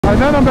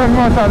Alright, now I'm back on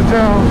my side of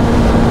town.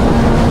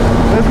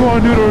 Let's go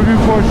and do the review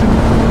portion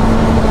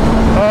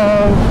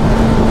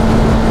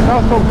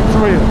of Polk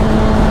Pizzeria.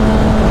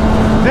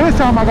 This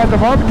time I got the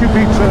barbecue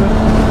pizza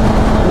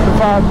with the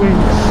 5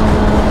 wings.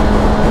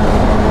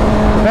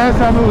 Last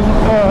time it was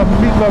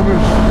meat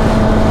lovers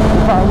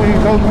with 5 wings,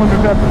 those lemon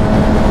pepper.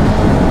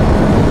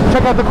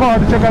 Check out the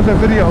card to check out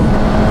that video.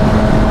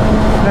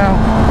 Now,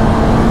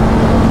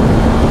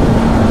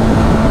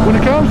 when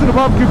it comes to the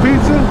barbecue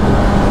pizza,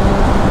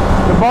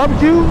 the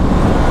barbecue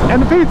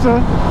and the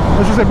pizza,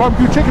 let's just say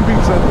barbecue chicken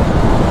pizza,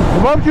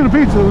 the barbecue and the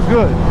pizza was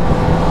good.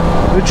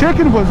 The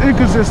chicken was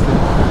inconsistent.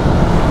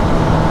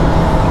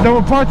 There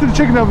were parts of the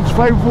chicken that was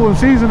flavorful and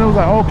seasoned. It was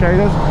like, okay,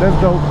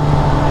 that's dope.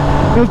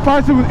 There was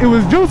parts of it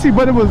was juicy,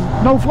 but it was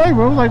no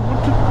flavor. I was like,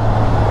 what the?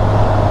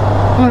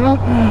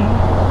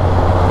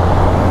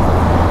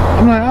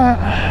 I'm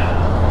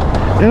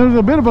like, it was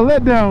a bit of a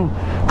letdown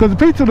because the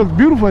pizza looks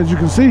beautiful, as you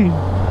can see.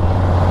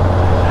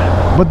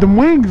 But the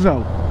wings,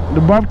 though, the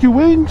barbecue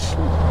wings,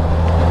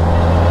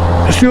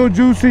 still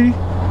juicy,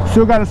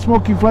 still got a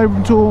smoky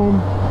flavor to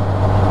them.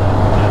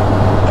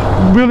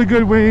 Really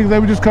good wings. They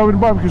were just covered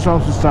in barbecue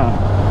sauce this time.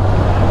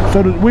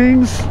 So the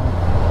wings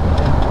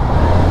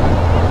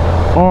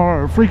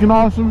are freaking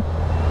awesome,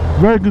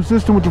 very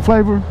consistent with the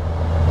flavor.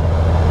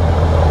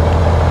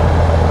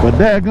 But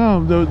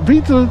daggum, the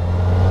pizza,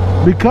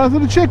 because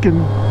of the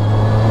chicken,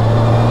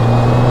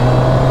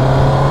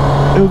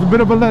 it was a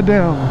bit of a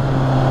letdown.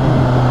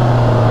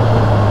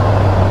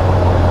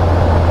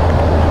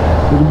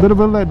 It was a bit of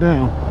a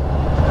letdown.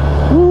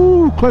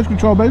 Ooh, clutch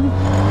control, baby.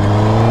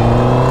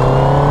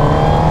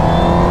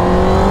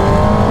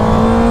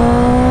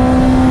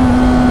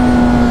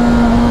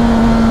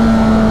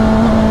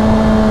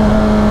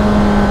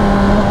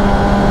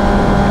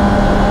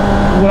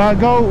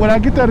 Would I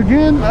get that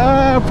again?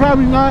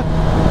 Probably not.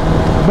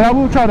 But I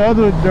will try their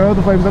other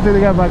flavors. I think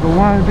they got like a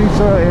wine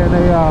pizza and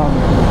they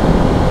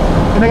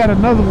got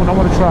another one I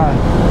want to try.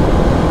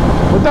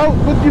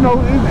 But you know,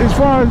 as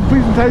far as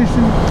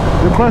presentation,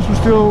 the crust was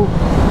still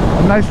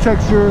a nice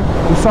texture.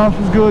 The sauce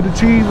was good. The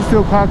cheese was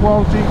still high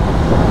quality.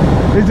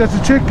 It's just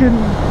the chicken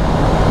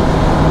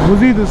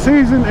was either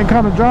seasoned and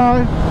kind of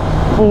dry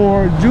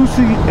or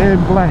juicy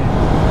and bland,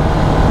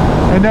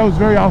 and that was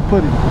very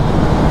off-putting.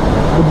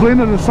 The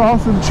blend of the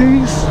sauce and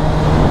cheese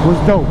was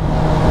dope.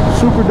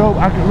 Super dope.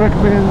 I can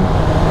recommend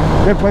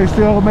that place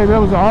still. Maybe that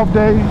was an off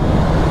day.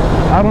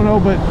 I don't know,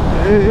 but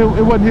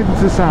it wasn't hitting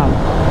this time.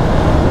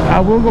 I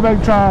will go back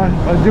and try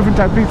a different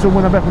type of pizza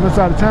when I'm back on this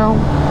side of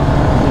town.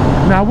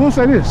 Now, I will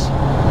say this.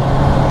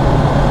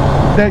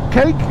 That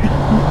cake,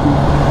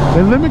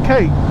 the lemon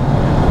cake,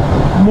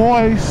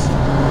 moist,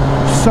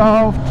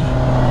 soft.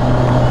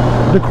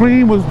 The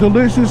cream was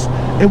delicious.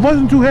 It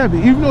wasn't too heavy,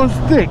 even though it's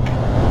thick.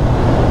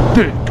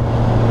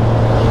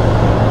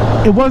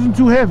 It wasn't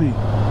too heavy,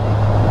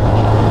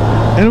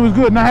 and it was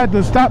good, and I had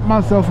to stop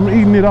myself from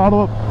eating it all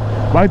up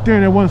right there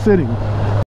in that one sitting.